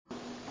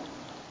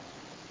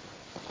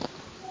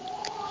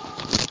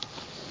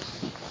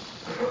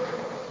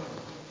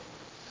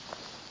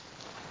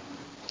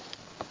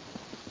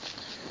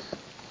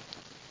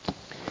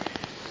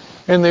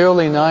In the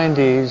early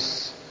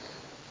 90s,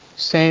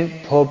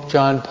 St. Pope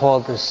John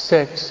Paul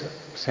VI,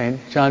 St.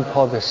 John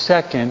Paul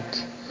II,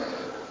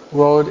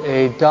 wrote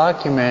a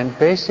document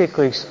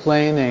basically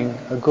explaining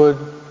a good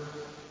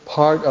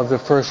part of the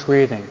first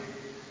reading.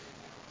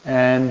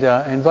 And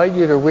I invite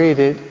you to read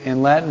it.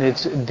 In Latin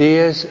it's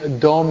Dies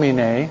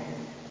Domini,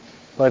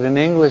 but in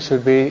English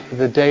would be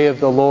the Day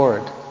of the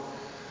Lord.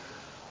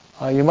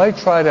 You might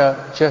try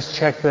to just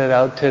check that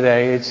out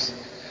today.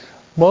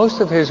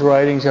 Most of his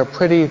writings are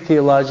pretty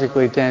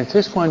theologically dense.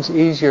 This one's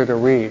easier to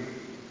read.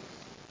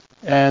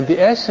 And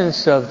the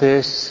essence of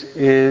this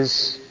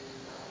is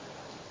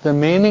the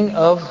meaning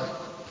of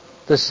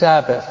the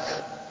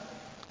Sabbath.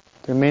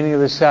 The meaning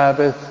of the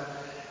Sabbath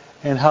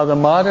and how the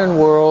modern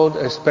world,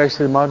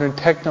 especially the modern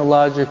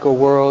technological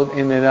world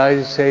in the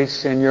United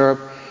States and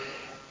Europe,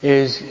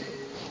 is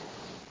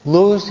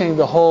losing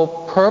the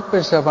whole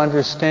purpose of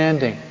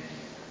understanding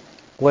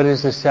what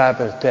is the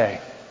Sabbath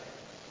day.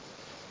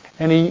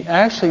 And he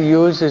actually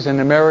uses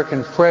an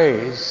American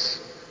phrase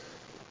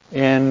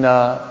in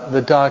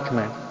the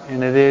document,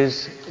 and it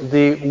is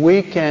the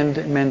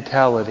weekend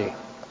mentality.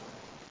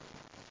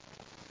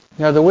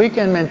 Now, the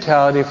weekend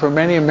mentality for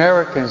many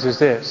Americans is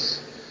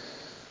this: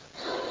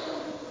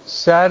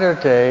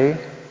 Saturday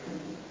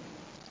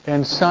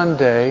and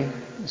Sunday.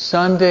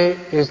 Sunday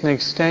is an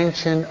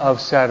extension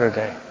of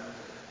Saturday.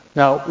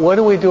 Now, what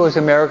do we do as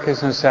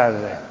Americans on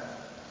Saturday?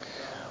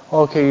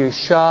 Okay, you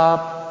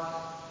shop,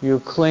 you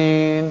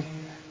clean,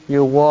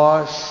 you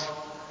wash,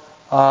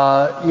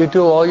 you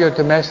do all your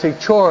domestic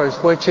chores,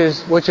 which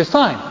is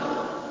fine.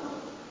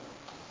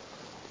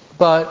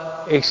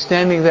 But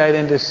extending that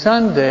into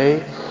Sunday,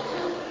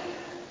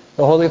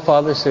 the Holy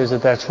Father says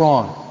that that's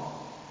wrong.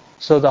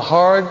 So the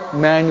hard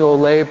manual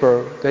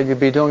labor that you'd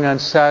be doing on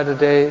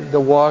Saturday, the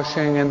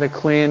washing and the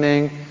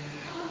cleaning,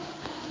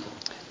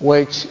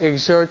 which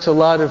exerts a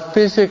lot of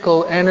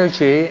physical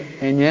energy,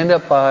 and you end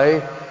up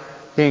by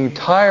being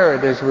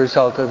tired as a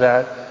result of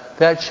that,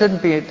 that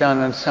shouldn't be done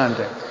on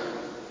Sunday.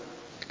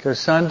 Because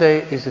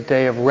Sunday is a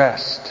day of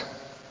rest.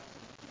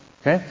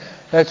 Okay?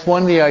 That's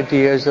one of the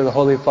ideas of the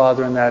Holy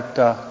Father in that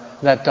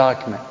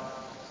document.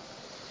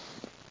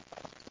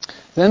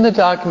 Then the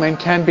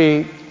document can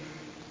be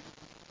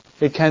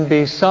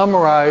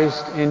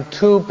summarized in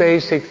two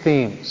basic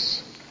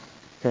themes.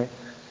 Okay?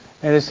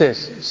 And it's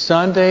this: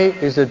 Sunday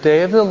is the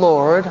day of the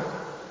Lord,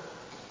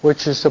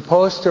 which is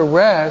supposed to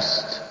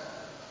rest,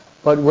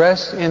 but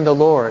rest in the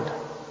Lord.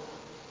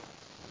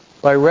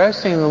 By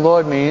resting in the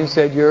Lord means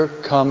that you're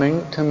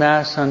coming to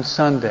Mass on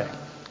Sunday.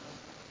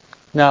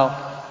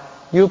 Now,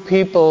 you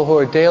people who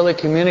are daily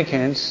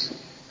communicants,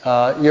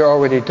 you're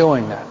already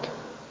doing that.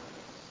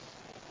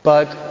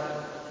 But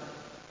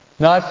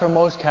not for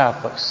most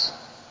Catholics.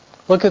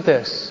 Look at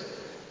this.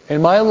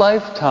 In my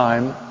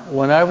lifetime,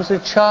 when I was a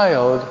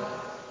child,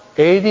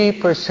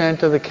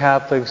 80% of the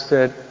Catholics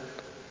that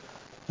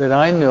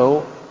I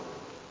knew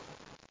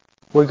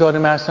would go to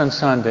Mass on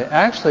Sunday.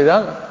 Actually,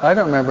 I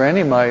don't remember any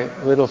of my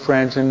little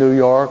friends in New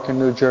York and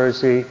New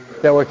Jersey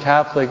that were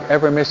Catholic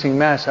ever missing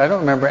Mass. I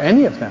don't remember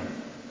any of them.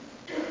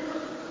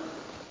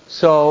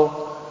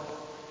 So,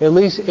 at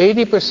least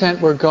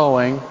 80% were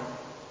going,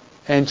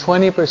 and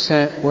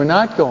 20% were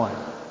not going.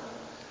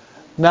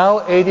 Now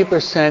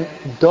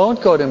 80%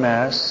 don't go to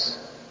Mass,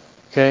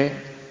 okay,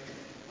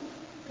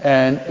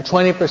 and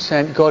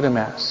 20% go to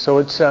Mass. So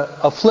it's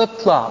a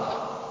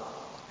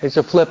flip-flop. It's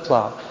a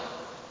flip-flop.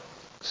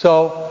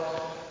 So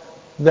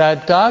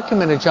that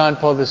document of John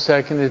Paul II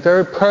is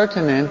very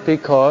pertinent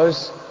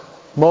because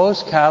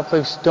most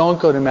Catholics don't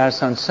go to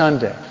Mass on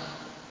Sunday.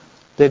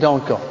 They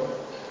don't go.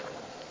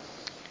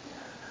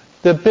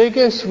 The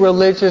biggest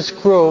religious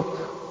group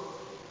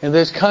in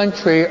this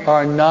country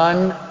are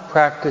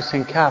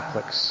non-practicing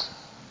Catholics.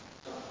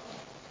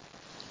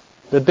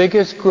 The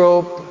biggest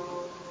group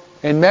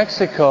in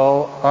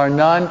Mexico are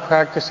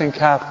non-practicing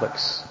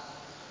Catholics.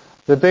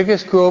 The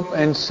biggest group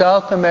in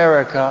South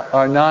America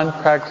are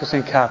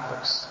non-practicing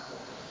Catholics.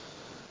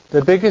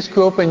 The biggest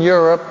group in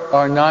Europe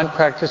are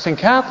non-practicing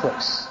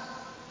Catholics.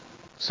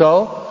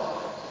 So,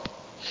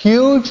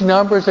 huge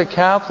numbers of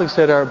Catholics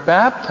that are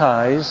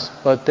baptized,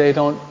 but they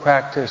don't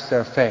practice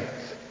their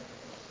faith.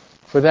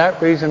 For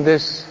that reason,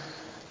 this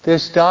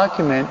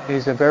document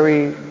is a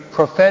very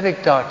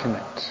prophetic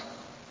document,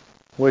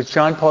 which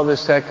John Paul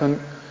II,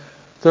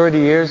 30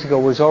 years ago,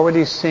 was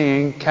already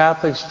seeing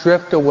Catholics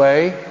drift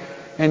away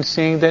and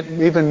seeing that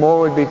even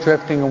more would be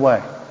drifting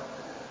away.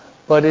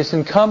 But it's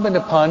incumbent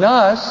upon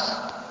us,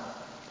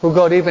 who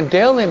go to even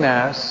daily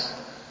Mass,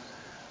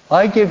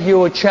 I give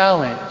you a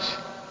challenge.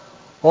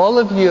 All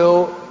of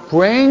you,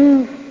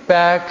 bring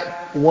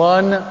back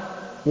one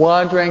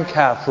wandering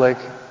Catholic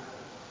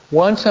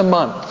once a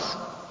month.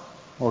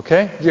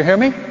 Okay? Did you hear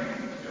me?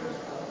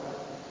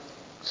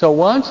 So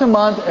once a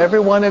month, every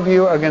one of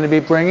you are going to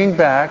be bringing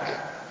back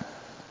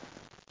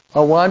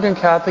a wandering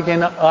Catholic,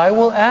 and I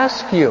will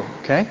ask you,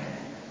 okay?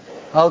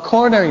 I'll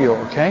corner you,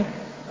 okay?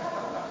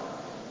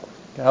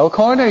 I'll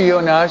corner you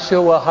and ask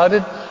you, well, how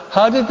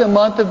did the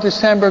month of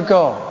December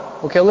go?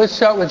 Okay, let's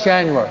start with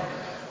January.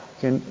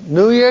 Okay,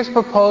 New Year's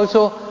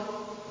proposal,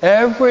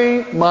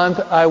 every month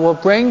I will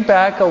bring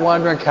back a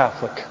wandering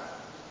Catholic.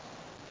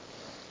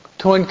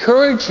 To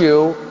encourage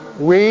you,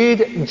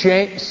 read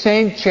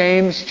St.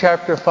 James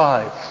chapter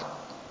 5.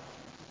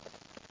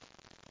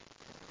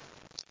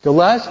 The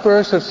last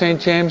verse of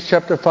St. James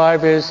chapter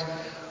 5 is,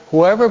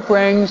 whoever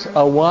brings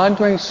a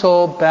wandering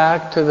soul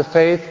back to the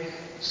faith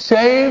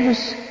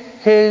saves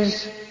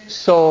his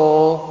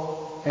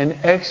soul and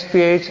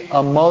expiates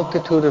a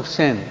multitude of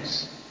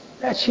sins.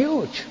 That's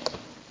huge.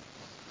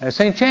 That's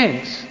St.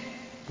 James.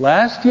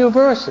 Last few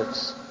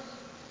verses.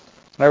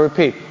 I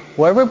repeat,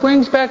 whoever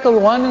brings back a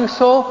wandering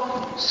soul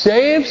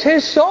saves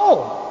his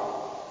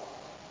soul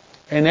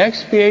and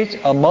expiates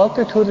a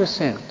multitude of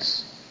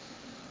sins.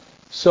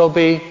 So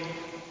be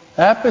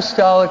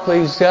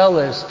apostolically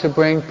zealous to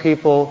bring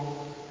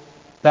people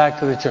back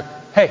to the church.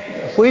 Hey,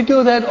 if we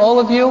do that, all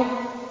of you,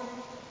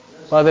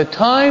 by the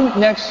time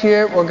next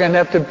year we're going to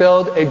have to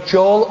build a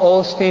Joel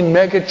Osteen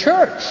mega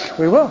church.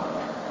 We will.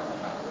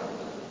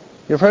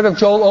 You've heard of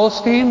Joel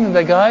Osteen,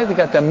 the guy that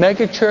got the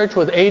mega church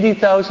with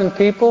 80,000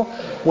 people?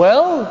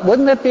 Well,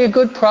 wouldn't that be a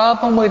good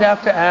problem? We'd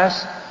have to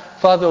ask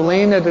Father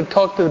Lena to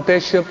talk to the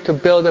bishop to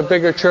build a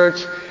bigger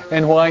church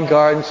in Hawaiian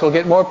Gardens so we'll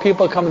get more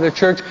people coming to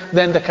church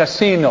than the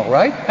casino,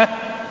 right?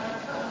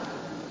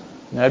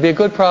 That'd be a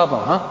good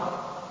problem, huh?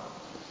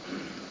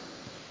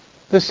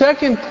 The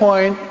second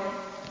point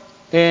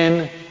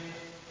in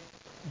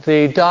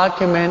the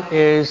document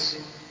is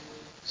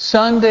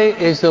Sunday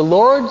is the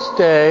Lord's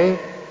Day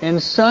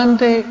and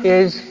Sunday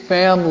is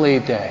Family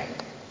Day.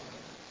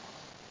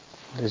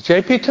 There's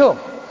JP2.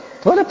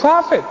 What a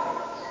prophet.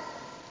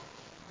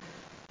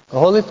 The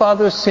Holy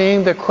Father is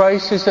seeing the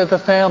crisis of the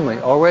family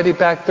already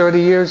back 30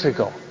 years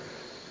ago.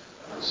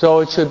 So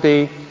it should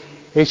be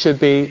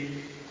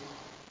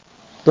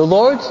the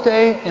Lord's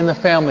Day and the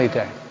Family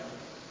Day.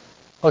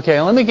 Okay,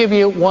 let me give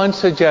you one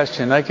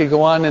suggestion. I could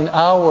go on an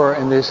hour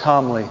in this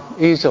homily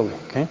easily,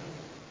 okay?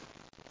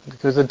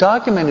 Because the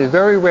document is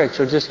very rich.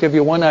 I'll just give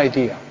you one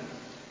idea.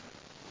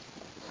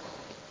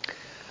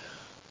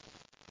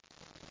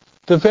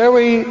 The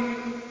very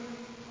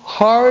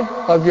heart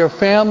of your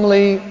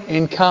family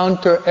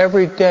encounter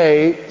every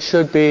day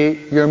should be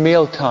your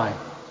mealtime.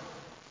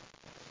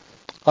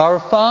 Our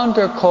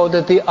founder called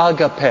it the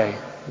agape.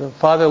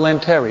 Father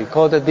Lenteri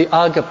called it the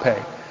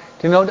agape.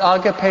 Do you know what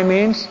agape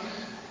means?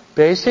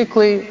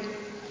 Basically,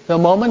 the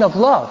moment of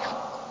love.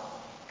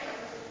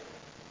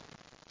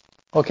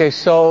 Okay,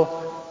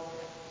 so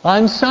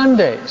on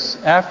Sundays,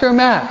 after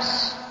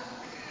Mass,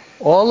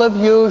 all of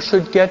you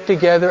should get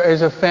together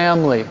as a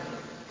family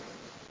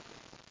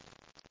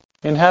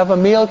and have a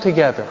meal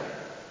together.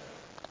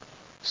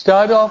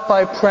 Start off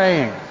by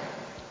praying.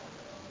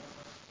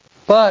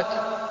 But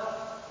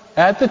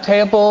at the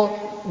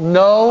table,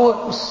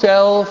 no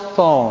cell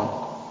phone,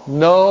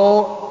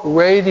 no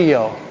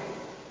radio,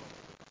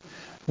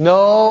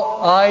 no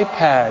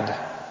iPad,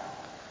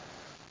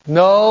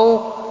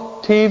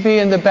 no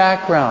TV in the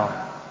background.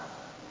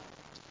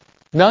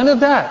 None of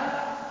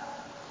that.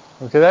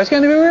 Okay, that's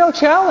going to be a real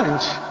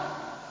challenge.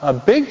 A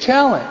big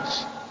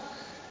challenge.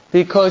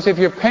 Because if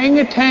you're paying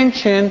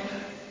attention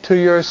to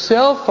your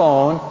cell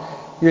phone,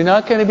 you're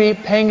not going to be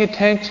paying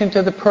attention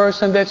to the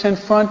person that's in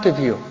front of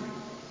you.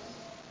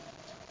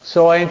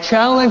 So I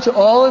challenge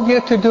all of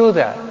you to do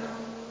that.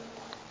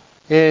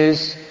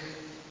 Is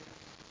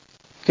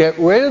get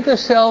rid of the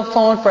cell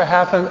phone for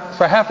half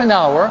an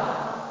hour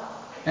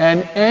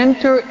and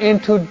enter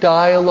into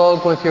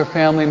dialogue with your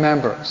family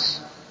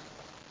members.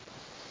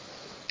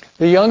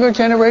 The younger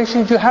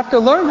generations, you have to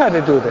learn how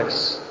to do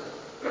this.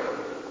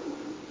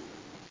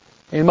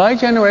 In my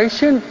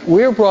generation,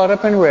 we're brought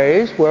up and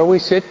raised where we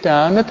sit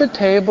down at the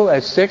table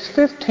at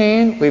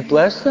 6:15, we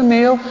bless the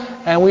meal,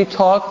 and we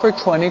talk for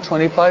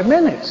 20-25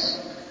 minutes.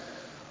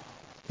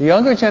 The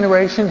younger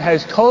generation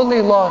has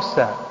totally lost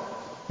that.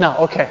 Now,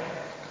 okay,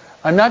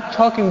 I'm not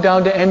talking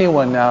down to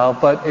anyone now,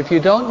 but if you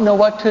don't know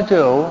what to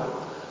do,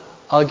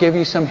 I'll give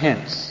you some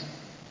hints.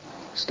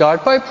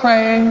 Start by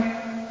praying,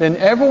 then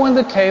everyone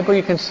at the table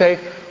you can say,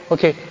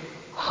 okay,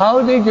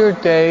 how did your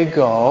day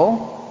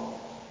go?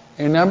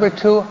 And number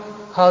two,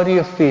 how do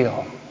you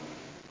feel?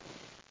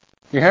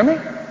 You hear me?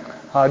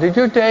 How did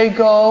your day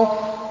go?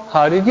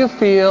 How did you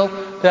feel?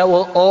 That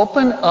will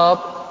open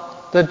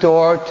up the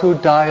door to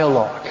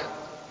dialogue.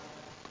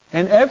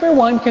 And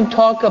everyone can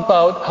talk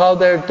about how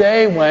their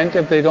day went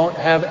if they don't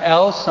have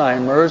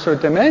Alzheimer's or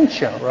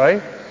dementia,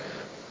 right?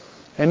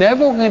 And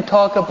everyone can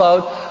talk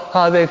about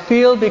how they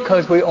feel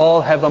because we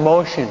all have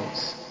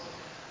emotions.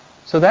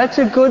 So that's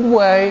a good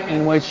way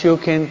in which you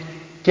can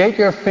get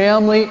your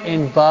family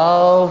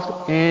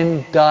involved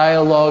in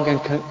dialogue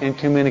and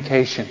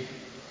communication.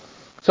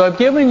 So I've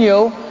given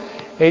you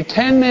a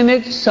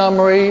 10-minute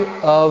summary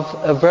of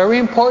a very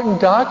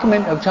important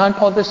document of John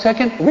Paul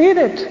II. Read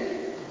it.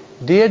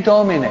 Dia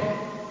Domine,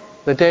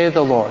 the day of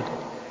the Lord.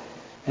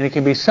 And it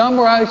can be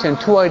summarized in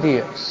two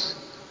ideas.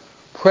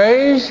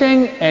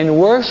 Praising and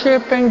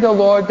worshiping the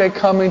Lord by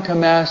coming to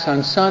Mass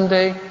on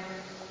Sunday,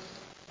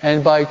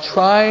 and by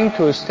trying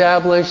to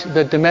establish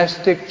the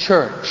domestic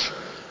church.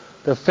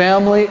 The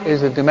family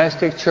is a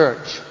domestic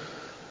church.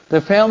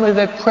 The family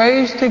that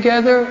prays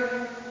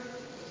together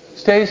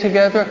stays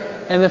together,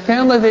 and the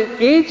family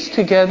that eats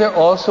together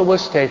also will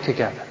stay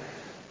together.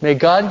 May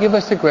God give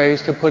us the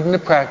grace to put into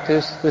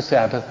practice the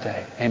Sabbath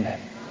day. Amen.